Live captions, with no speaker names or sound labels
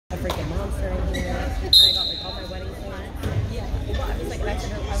a freaking monster in here. And I got like all my wedding plans. Yeah. Well, I was like, I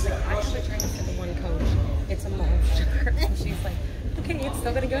have a drink for the one coach. It's a monster. And she's like, okay, it's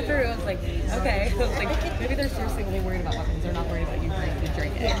still gonna go through. I was like, okay. I was like, maybe they're seriously only worried about weapons. They're not worried about you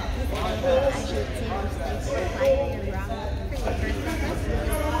drinking. Yeah. I should say I'm so fiery and wrong. I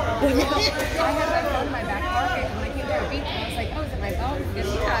had my phone in my back pocket and when I came to our beach, I was like, oh, is it my phone? He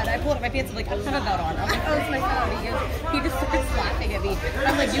goes, yeah. And I pulled up my pants. I'm like, I don't have a belt on. I was like, oh, it's my phone. He just starts laughing at me.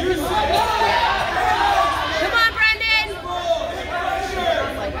 I'm like, you can love me. Come on, Brendan! I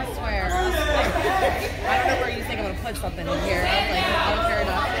was like, I swear. I don't know where you think I'm going to put something in here. I was like, I don't care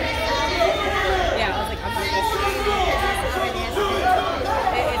enough. Yeah, I was like, I'm not going to.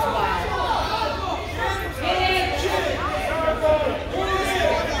 It's wild.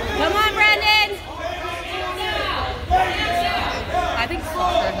 Come on, Brendan! I think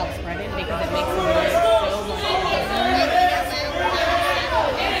soccer helps Brendan because it makes him live so much better.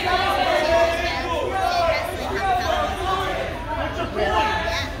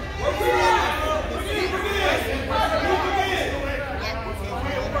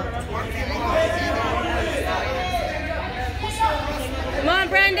 Come on,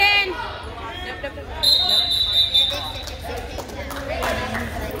 Brendan!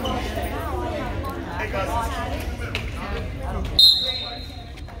 Nope.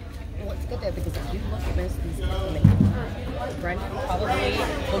 Well, it's good though because if you look at most of these people, Brendan probably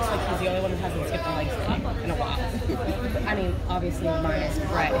looks like he's the only one who hasn't skipped a leg day in a while. I mean, obviously minus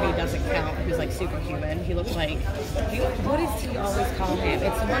Brett, who doesn't count, who's like superhuman. He looks like, what does he always call him?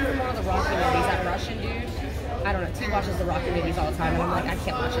 It's the one from one of the Rocky movies, that Russian dude. I don't know, T watches the Rocky movies all the time, and I'm like, I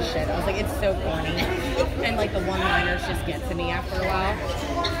can't watch this shit. I was like, it's so corny. And like the one-liners just get to me after a while.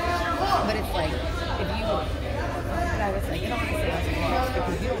 But it's like, if you, but I was like, you don't want to say that's a loss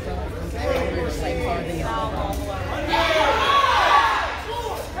because you don't realize you're just like harder than you are.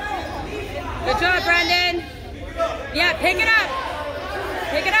 Good job, Brendan. Yeah, pick it up.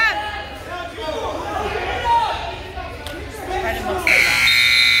 Pick it up. Brendan looks like that.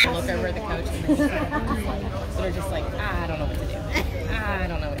 Look over at the coach and they're just like, I don't know what to do. I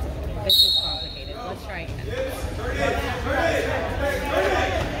don't know what to do. This is complicated. Let's try again.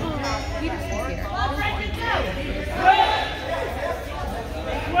 Peterson's here.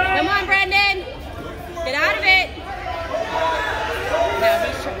 Come on, Brendan. Get out of it. No,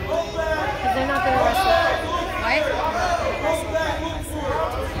 he's trying. Because they're not going to wrestle. What?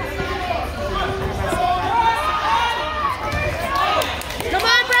 Come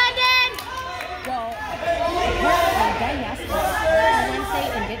on, Brendan! Well, apparently Ben asked on Wednesday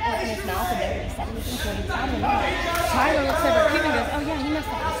and didn't open his mouth and nobody said anything to him. I don't know. Tyler looks over at Kim and goes, oh yeah, he messed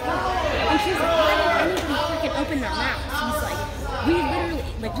up his stuff. And she's like, why didn't anyone freaking open their mouths? He's like, we literally,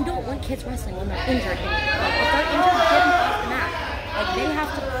 like, you don't want kids wrestling when they're injured. Like, if they're injured, get them off the mat. Like, they have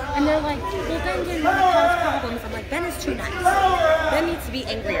to, and they're like, well, Ben didn't want to cause problems. I'm like, Ben is too nice. Ben needs to be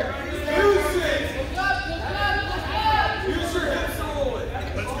angrier.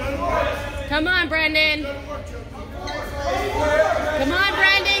 Come on, Brendan. Come on,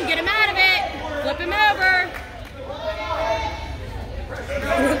 Brendan. Get him out of it. Flip him over.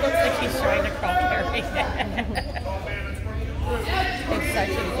 It looks like he's trying to crawl carry it. It's such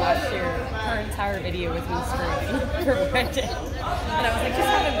a last year. Her entire video was me screaming for Brendan. And I was like, just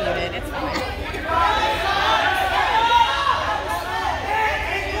have him